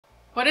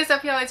What is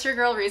up, y'all? It's your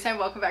girl Reese and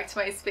welcome back to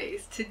my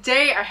space.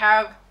 Today I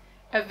have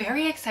a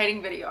very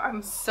exciting video.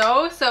 I'm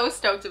so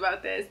stoked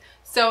about this.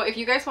 So if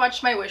you guys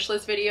watched my wish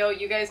list video,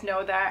 you guys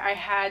know that I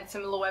had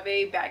some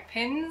Loewe bag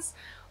pins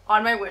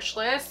on my wish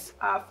list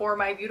for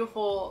my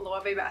beautiful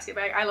Loewe basket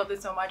bag. I love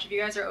this so much. If you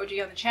guys are OG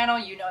on the channel,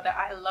 you know that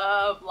I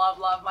love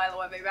my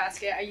Loewe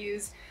basket. I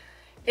use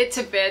it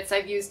to bits.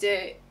 I've used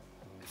it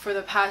for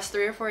the past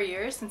 3 or 4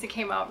 years since it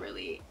came out,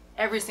 really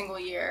every single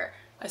year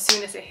as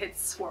soon as it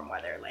hits warm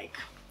weather. Like,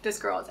 this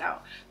girl is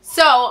out.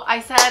 So I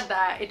said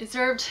that it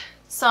deserved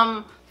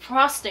some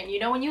frosting. You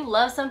know, when you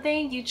love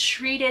something, you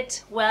treat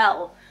it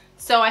well.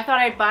 So I thought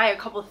I'd buy a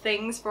couple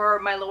things for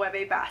my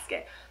Loewe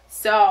basket.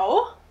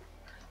 So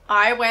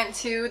I went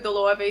to the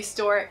Loewe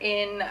store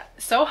in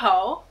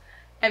Soho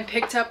and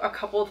picked up a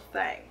couple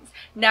things.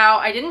 Now,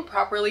 I didn't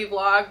properly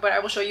vlog, but I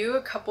will show you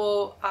a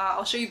couple,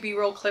 I'll show you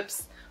B-roll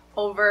clips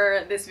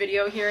over this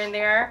video here and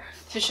there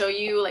to show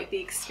you like the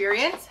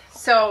experience.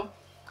 So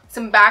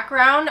some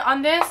background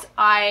on this,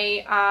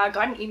 I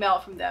got an email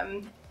from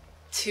them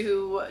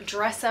to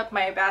dress up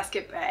my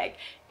basket bag,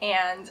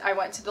 and I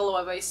went to the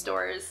Loewe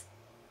stores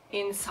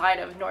inside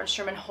of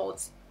Nordstrom and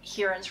Holtz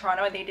here in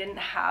Toronto, and they didn't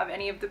have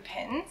any of the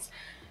pins.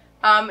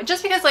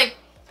 Just because, like,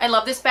 I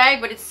love this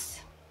bag, but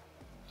it's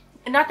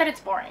not that it's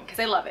boring, because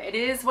I love it.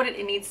 It is what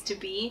it needs to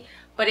be,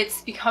 but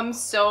it's become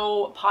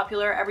so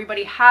popular.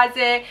 Everybody has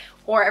it,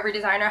 or every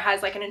designer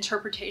has like an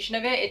interpretation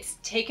of it. It's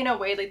taken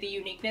away like the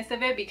uniqueness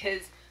of it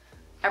because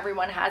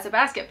everyone has a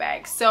basket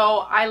bag.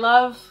 So I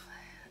love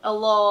a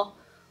little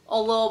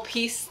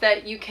piece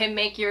that you can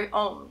make your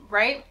own,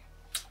 right?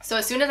 So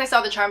as soon as I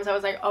saw the charms, I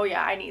was like, oh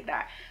yeah, I need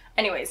that.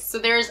 Anyways, so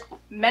there's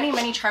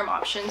many charm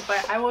options,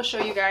 but I will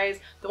show you guys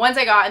the ones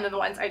I got and then the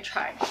ones I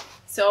tried.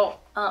 So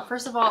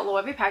first of all,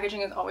 Loewe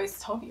packaging is always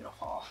so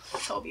beautiful,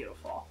 so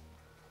beautiful,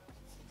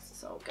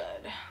 so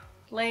good.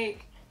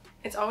 Like,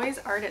 it's always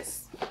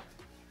artists.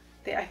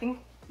 I think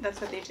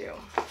that's what they do.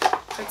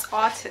 It's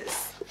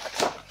artists.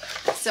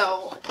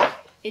 So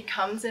it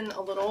comes in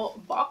a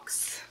little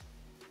box,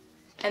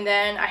 and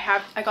then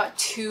I got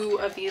 2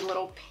 of these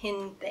little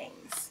pin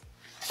things.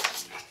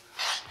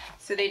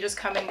 So they just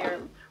come in their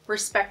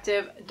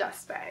respective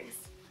dust bags.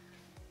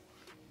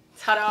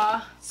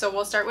 Ta-da! So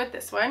we'll start with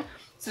this one.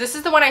 So this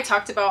is the one I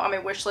talked about on my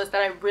wish list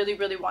that I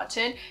really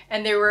wanted,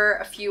 and there were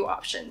a few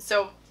options.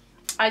 So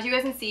as you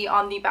guys can see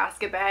on the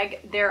basket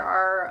bag, there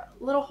are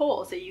little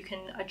holes that you can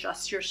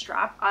adjust your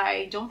strap.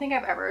 I don't think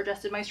I've ever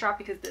adjusted my strap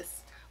because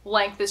this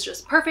length is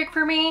just perfect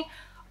for me.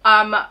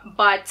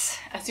 But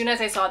as soon as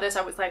I saw this,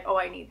 I was like, oh,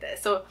 I need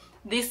this. So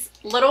this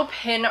little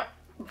pin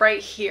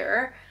right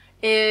here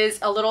is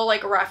a little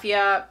like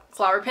raffia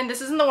flower pin.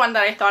 This isn't the one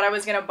that I thought I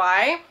was gonna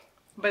buy,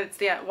 but it's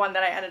the one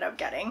that I ended up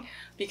getting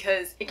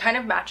because it kind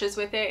of matches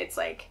with it. It's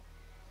like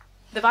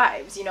the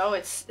vibes, you know,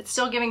 it's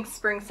still giving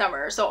spring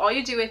summer. So all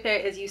you do with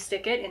it is you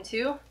stick it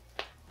into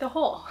the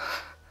hole.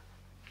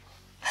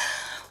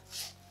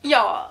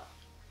 Y'all,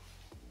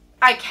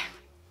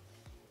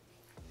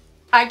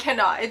 I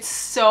cannot. It's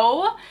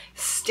so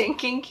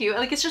stinking cute.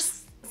 Like, it's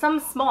just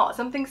something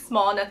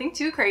small, nothing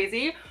too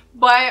crazy,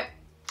 but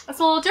it's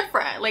a little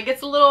different. Like,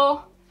 it's a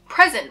little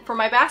present for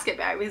my basket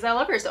bag because I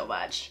love her so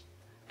much.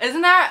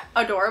 Isn't that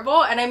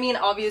adorable? And I mean,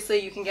 obviously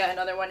you can get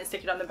another one and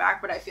stick it on the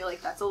back, but I feel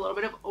like that's a little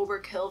bit of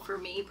overkill for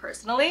me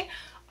personally.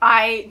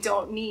 I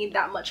don't need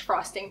that much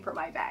frosting for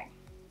my bag.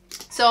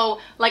 So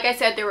like I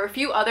said, there were a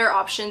few other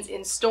options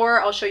in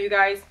store. I'll show you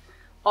guys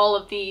all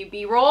of the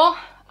B-roll.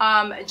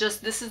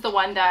 Just this is the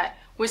one that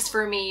was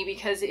for me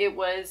because it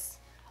was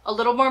a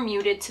little more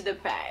muted to the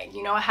bag.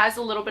 You know, it has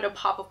a little bit of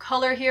pop of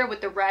color here with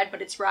the red, but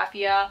it's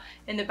raffia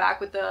in the back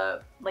with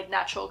the like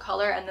natural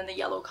color and then the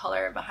yellow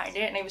color behind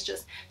it, and it was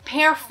just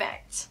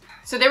perfect.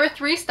 So there were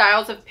 3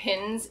 styles of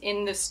pins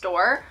in the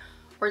store,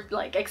 or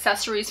like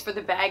accessories for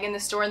the bag in the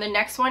store, and the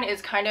next one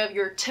is kind of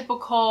your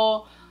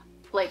typical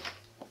like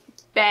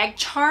bag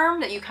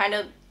charm that you kind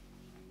of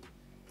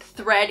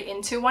thread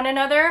into one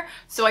another.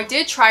 So I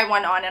did try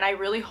one on, and I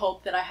really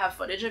hope that I have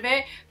footage of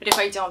it, but if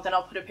I don't, then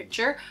I'll put a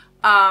picture.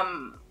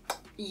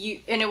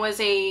 And it was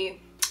a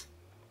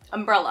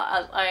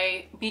umbrella,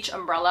 a beach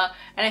umbrella,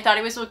 and I thought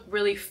it was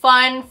really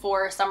fun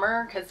for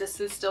summer because this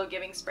is still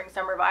giving spring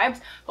summer vibes.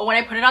 But when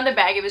I put it on the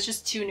bag, it was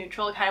just too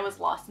neutral. It kind of was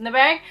lost in the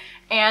bag,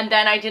 and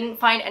then I didn't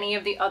find any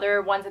of the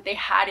other ones that they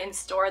had in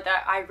store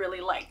that I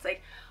really liked.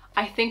 Like,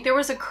 I think there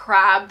was a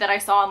crab that I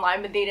saw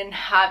online, but they didn't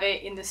have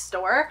it in the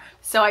store,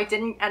 so I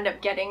didn't end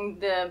up getting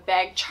the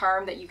bag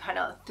charm that you kind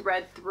of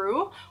thread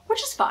through,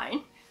 which is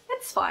fine.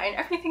 It's fine.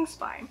 Everything's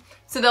fine.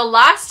 So the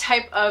last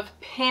type of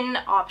pin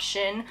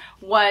option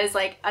was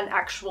like an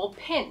actual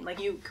pin. Like,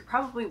 you could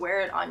probably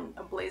wear it on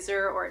a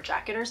blazer or a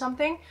jacket or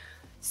something.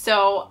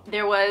 So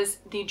there was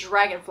the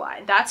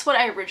dragonfly. That's what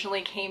I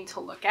originally came to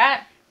look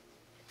at,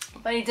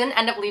 but I didn't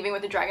end up leaving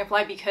with the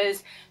dragonfly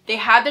because they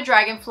had the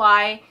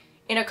dragonfly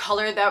in a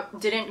color that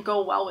didn't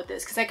go well with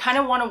this, because I kind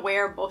of want to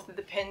wear both of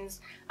the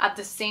pins at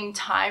the same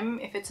time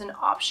if it's an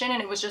option,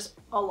 and it was just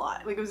a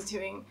lot. Like, it was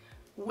doing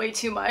way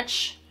too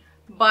much.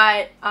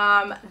 But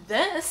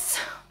this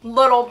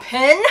little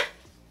pin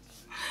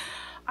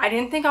I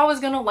didn't think I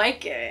was gonna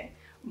like it,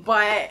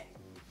 but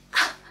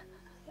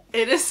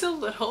it is a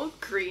little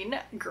green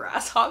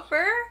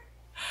grasshopper.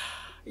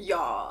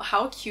 Y'all,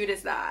 how cute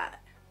is that?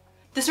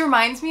 This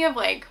reminds me of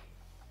like,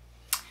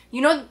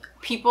 you know,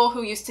 people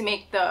who used to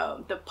make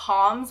the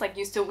palms, like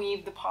used to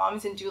weave the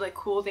palms and do like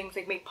cool things,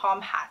 like make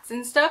palm hats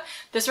and stuff.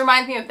 This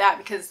reminds me of that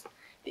because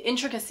the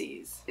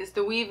intricacies is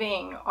the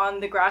weaving on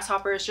the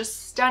grasshopper is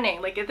just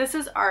stunning. Like this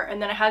is art.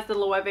 And then it has the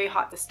Loewe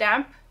hot, the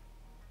stamp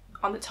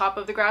on the top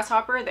of the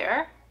grasshopper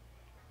there.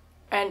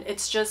 And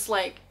it's just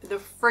like the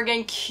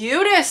friggin'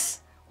 cutest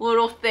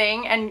little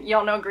thing. And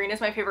y'all know green is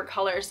my favorite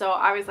color. So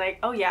I was like,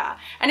 oh yeah.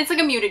 And it's like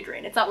a muted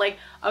green. It's not like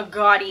a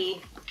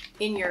gaudy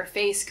in your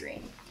face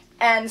green.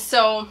 And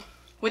so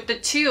with the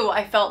two,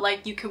 I felt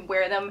like you could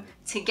wear them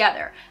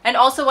together. And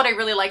also what I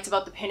really liked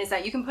about the pin is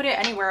that you can put it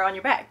anywhere on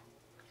your bag.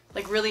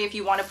 Like really, if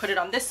you want to put it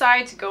on this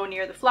side to go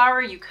near the flower,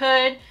 you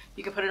could.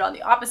 You could put it on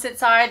the opposite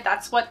side.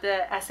 That's what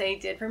the SA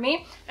did for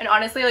me. And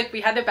honestly, like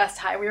we had the best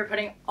time. We were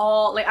putting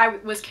all, like I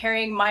was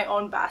carrying my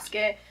own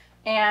basket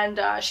and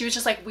she was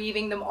just like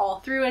weaving them all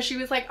through. And she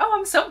was like, oh,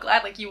 I'm so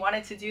glad like you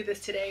wanted to do this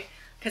today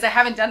because I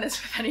haven't done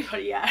this with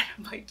anybody yet.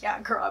 I'm like,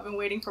 yeah, girl, I've been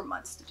waiting for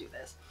months to do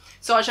this.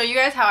 So I'll show you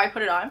guys how I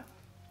put it on.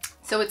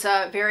 So it's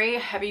a very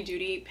heavy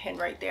duty pin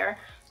right there.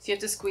 So you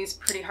have to squeeze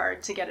pretty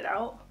hard to get it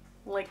out.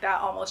 Like that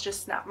almost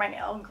just snapped my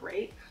nail.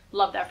 Great.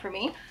 Love that for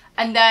me.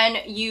 And then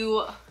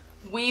you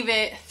weave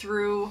it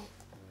through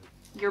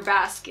your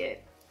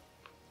basket.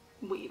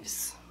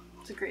 Weaves.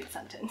 It's a great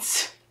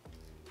sentence.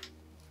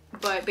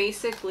 But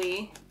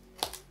basically,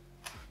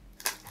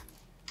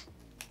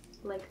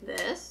 like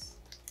this.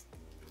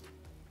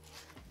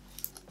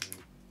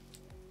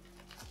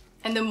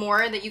 And the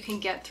more that you can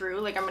get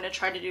through, like I'm gonna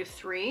try to do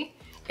 3,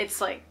 it's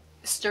like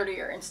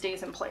sturdier and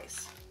stays in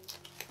place.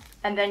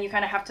 And then you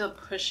kind of have to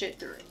push it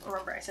through.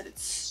 Remember, I said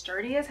it's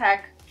sturdy as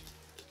heck.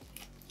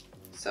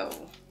 So,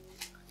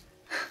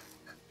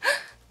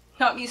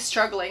 not me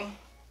struggling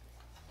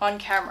on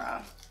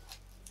camera.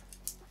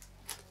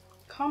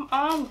 Come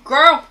on,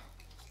 girl.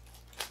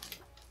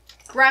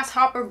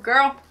 Grasshopper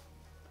girl.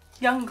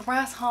 Young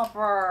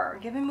grasshopper.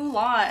 Give me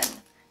Mulan.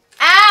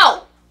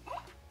 Ow!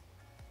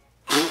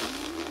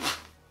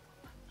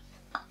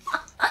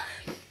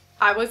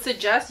 I would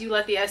suggest you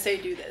let the SA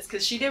do this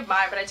because she did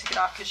mine, but I took it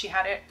off because she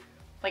had it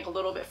like a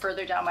little bit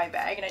further down my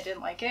bag and I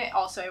didn't like it.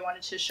 Also, I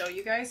wanted to show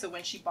you guys. So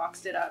when she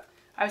boxed it up,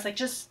 I was like,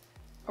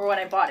 or when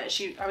I bought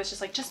it, I was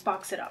just like, just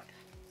box it up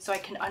so I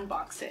can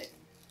unbox it.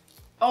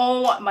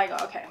 Oh my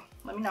God. Okay.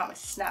 Let me not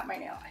snap my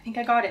nail. I think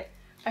I got it.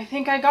 I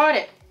think I got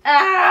it.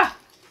 Ah,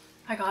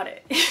 I got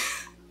it.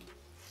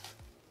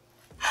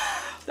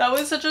 That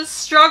was such a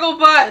struggle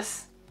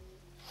bus.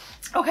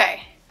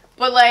 Okay.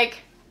 But like,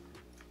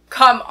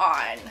 come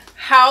on.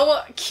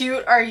 How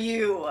cute are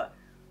you?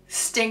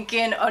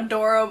 Stinking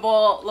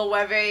adorable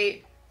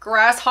Loewe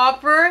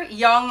grasshopper,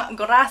 young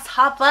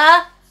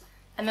grasshopper.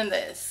 And then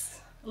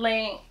this.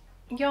 Like,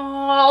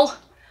 y'all.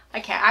 I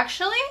can't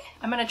actually.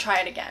 I'm gonna try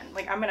it again.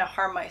 Like, I'm gonna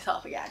harm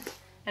myself again.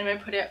 And I'm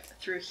gonna put it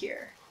through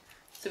here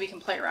so we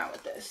can play around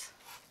with this.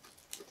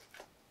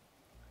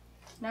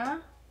 Nah?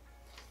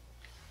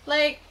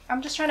 Like,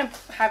 I'm just trying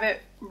to have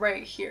it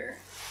right here.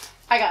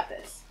 I got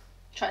this.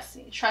 Trust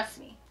me. Trust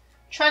me.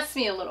 Trust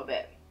me a little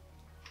bit.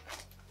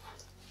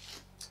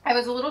 I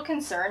was a little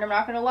concerned, I'm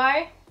not gonna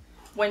lie,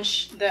 when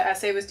the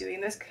SA was doing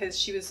this because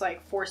she was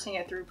like forcing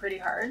it through pretty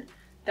hard,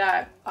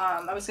 that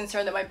I was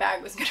concerned that my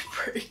bag was gonna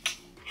break.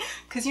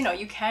 Because you know,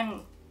 you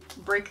can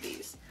break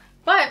these.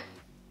 But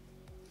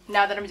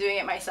now that I'm doing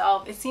it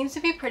myself, it seems to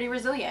be pretty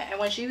resilient. And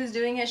when she was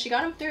doing it, she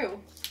got them through.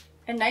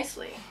 And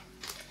nicely.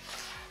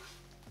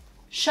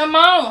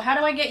 Shimon, how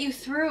do I get you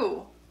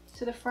through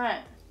to the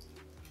front?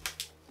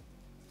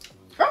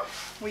 Oh,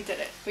 we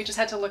did it. We just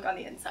had to look on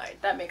the inside.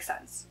 That makes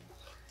sense.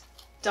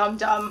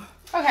 Dumb.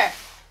 Okay,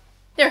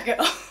 there we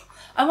go.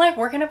 I'm like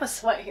working up a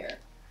sweat here.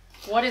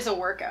 What is a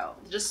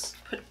workout? Just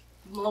put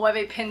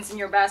Loewe pins in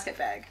your basket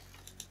bag.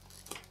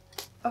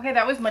 Okay,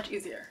 that was much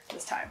easier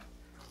this time.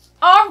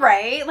 All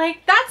right,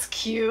 like that's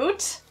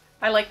cute.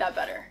 I like that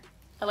better.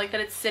 I like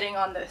that it's sitting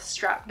on the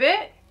strap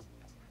bit.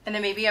 And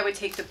then maybe I would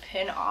take the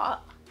pin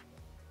off.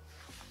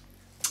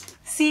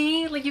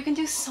 See, like you can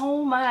do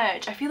so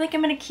much. I feel like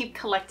I'm gonna keep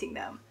collecting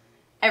them.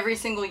 Every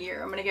single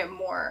year, I'm gonna get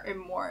more and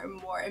more and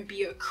more and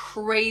be a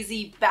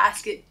crazy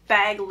basket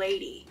bag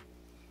lady.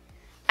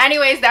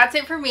 Anyways, that's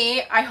it for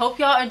me. I hope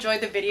y'all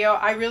enjoyed the video.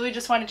 I really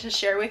just wanted to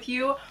share with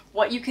you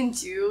what you can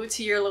do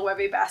to your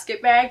Loewe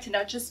basket bag to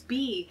not just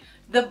be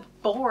the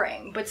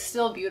boring but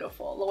still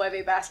beautiful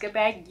Loewe basket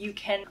bag. You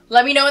can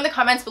let me know in the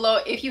comments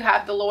below if you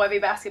have the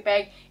Loewe basket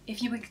bag,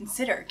 if you would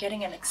consider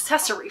getting an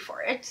accessory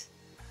for it.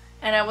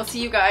 And I will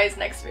see you guys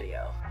next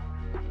video.